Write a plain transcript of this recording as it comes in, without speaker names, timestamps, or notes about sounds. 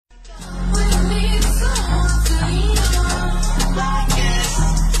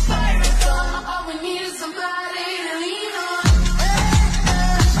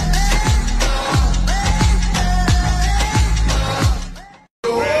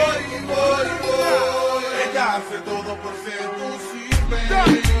hace todo por seducirme.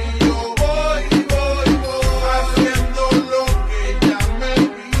 Yo voy, haciendo lo que ella me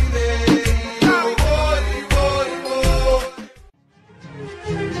pide. Yo voy.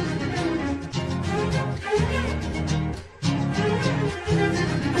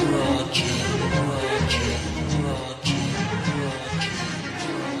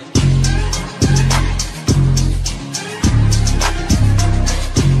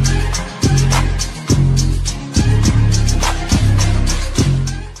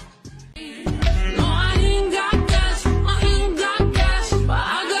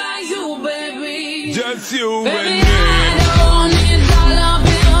 Just you Baby, and me. I don't need dollar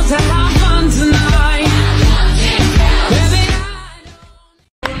bills to have fun tonight. Baby,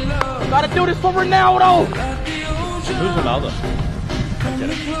 I don't Gotta do this for Ronaldo. Who's Ronaldo? I'm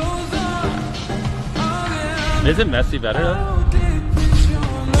kidding. Isn't Messi better though?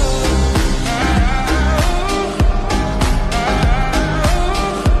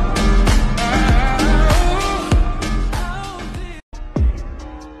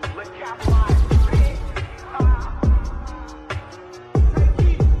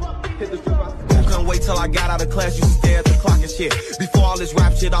 Wait till I got out of class, you stare at the clock and shit. Before all this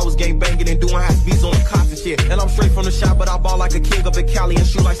rap shit, I was gang banging and doing high speeds on the cops and shit. And I'm straight from the shop, but I ball like a king up in Cali and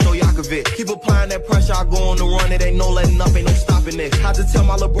shoot like Stojakovic. Keep applying that pressure, I go on the run, it ain't no letting up, ain't no stopping this. Had to tell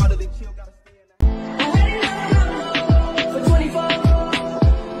my little brother to chill, gotta stay in for 24. I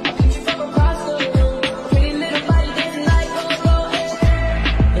think you fuck across the pretty little body dancing like go.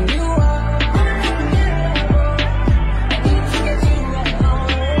 And you are. I need to get you right now.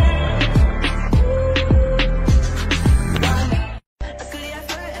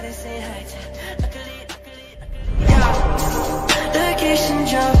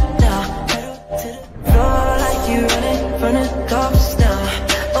 Jump now, pedal to the floor like you running from the cops now.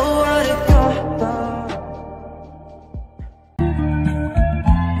 Oh, what a go.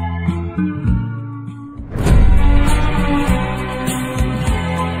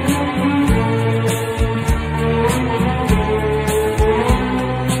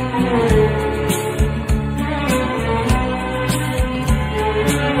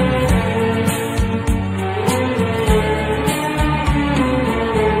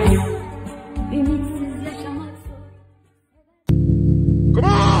 Come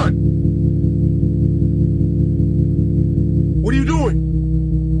on! What are you doing?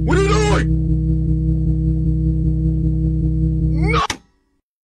 What are you doing? No!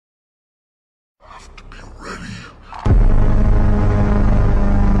 I have to be ready.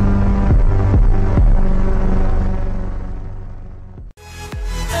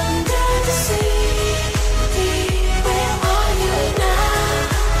 Under the sea, where are you now?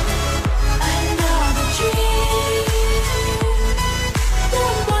 Another dream. The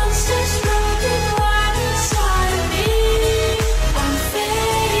monster's running wild inside of me. I'm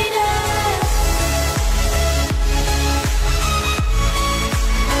faded.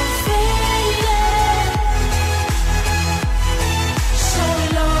 I'm faded. So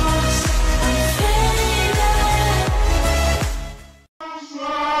lost. I'm faded.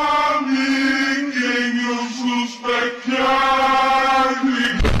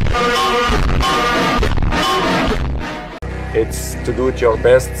 It's to do it your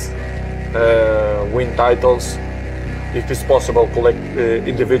best, win titles, if it's possible collect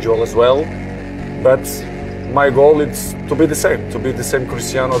individual as well, but my goal is to be the same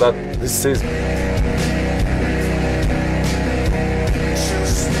Cristiano that this season.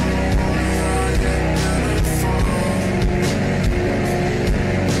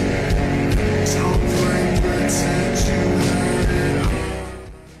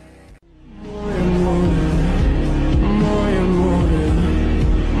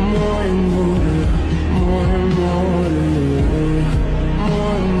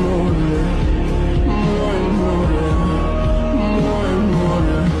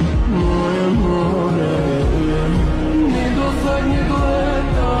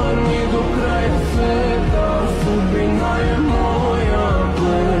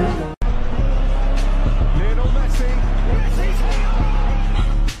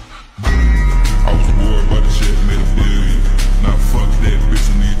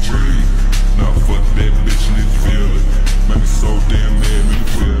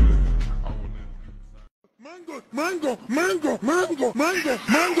 Mango, mango, mango, mango,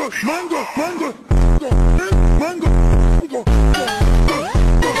 mango, mango, mango, mango, mango,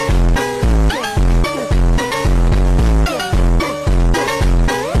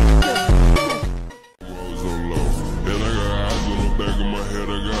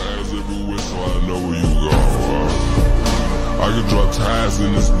 I can drop ties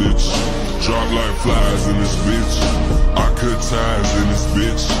in this bitch. Drop like flies in this bitch. I cut ties in this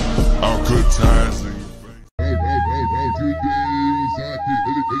bitch. I'll cut ties in your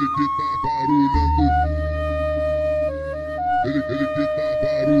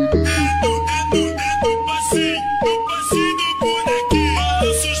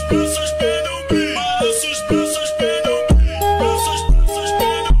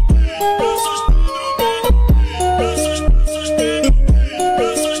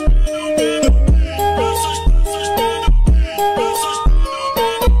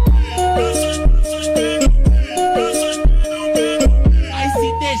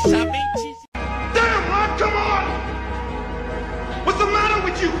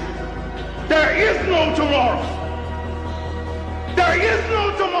There is no tomorrow. There is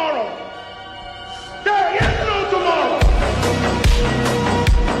no tomorrow. There is no tomorrow.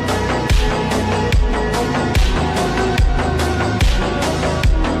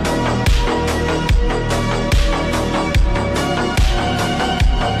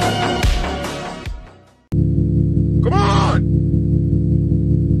 Come on!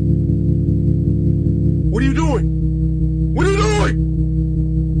 What are you doing? What are you doing?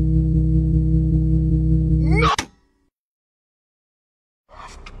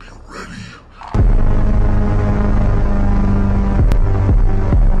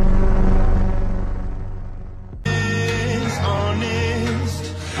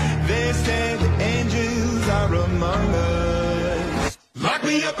 Lock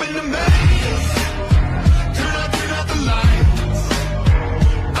me up in the maze. Turn out the lights.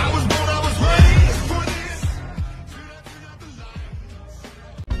 I was born, I was raised for this. Turn out the lights.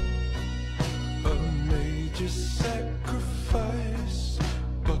 A major sacrifice,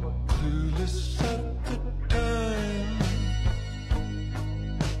 but clueless at the time.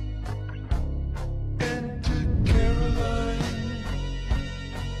 Enter Caroline.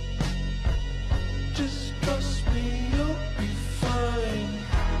 Just trust me, you'll be fine.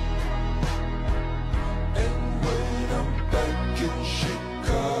 And when I'm back in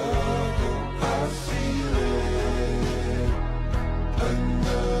Chicago, I feel it.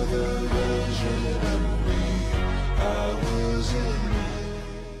 Another version of me, I was in it.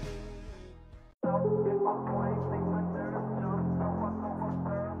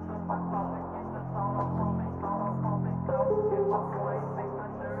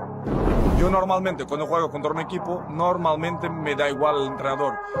 Yo normalmente cuando juego contra un equipo, normalmente me da igual el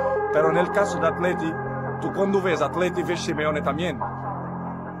entrenador. Pero en el caso de Atleti, tú cuando ves Atleti ves Simeone también.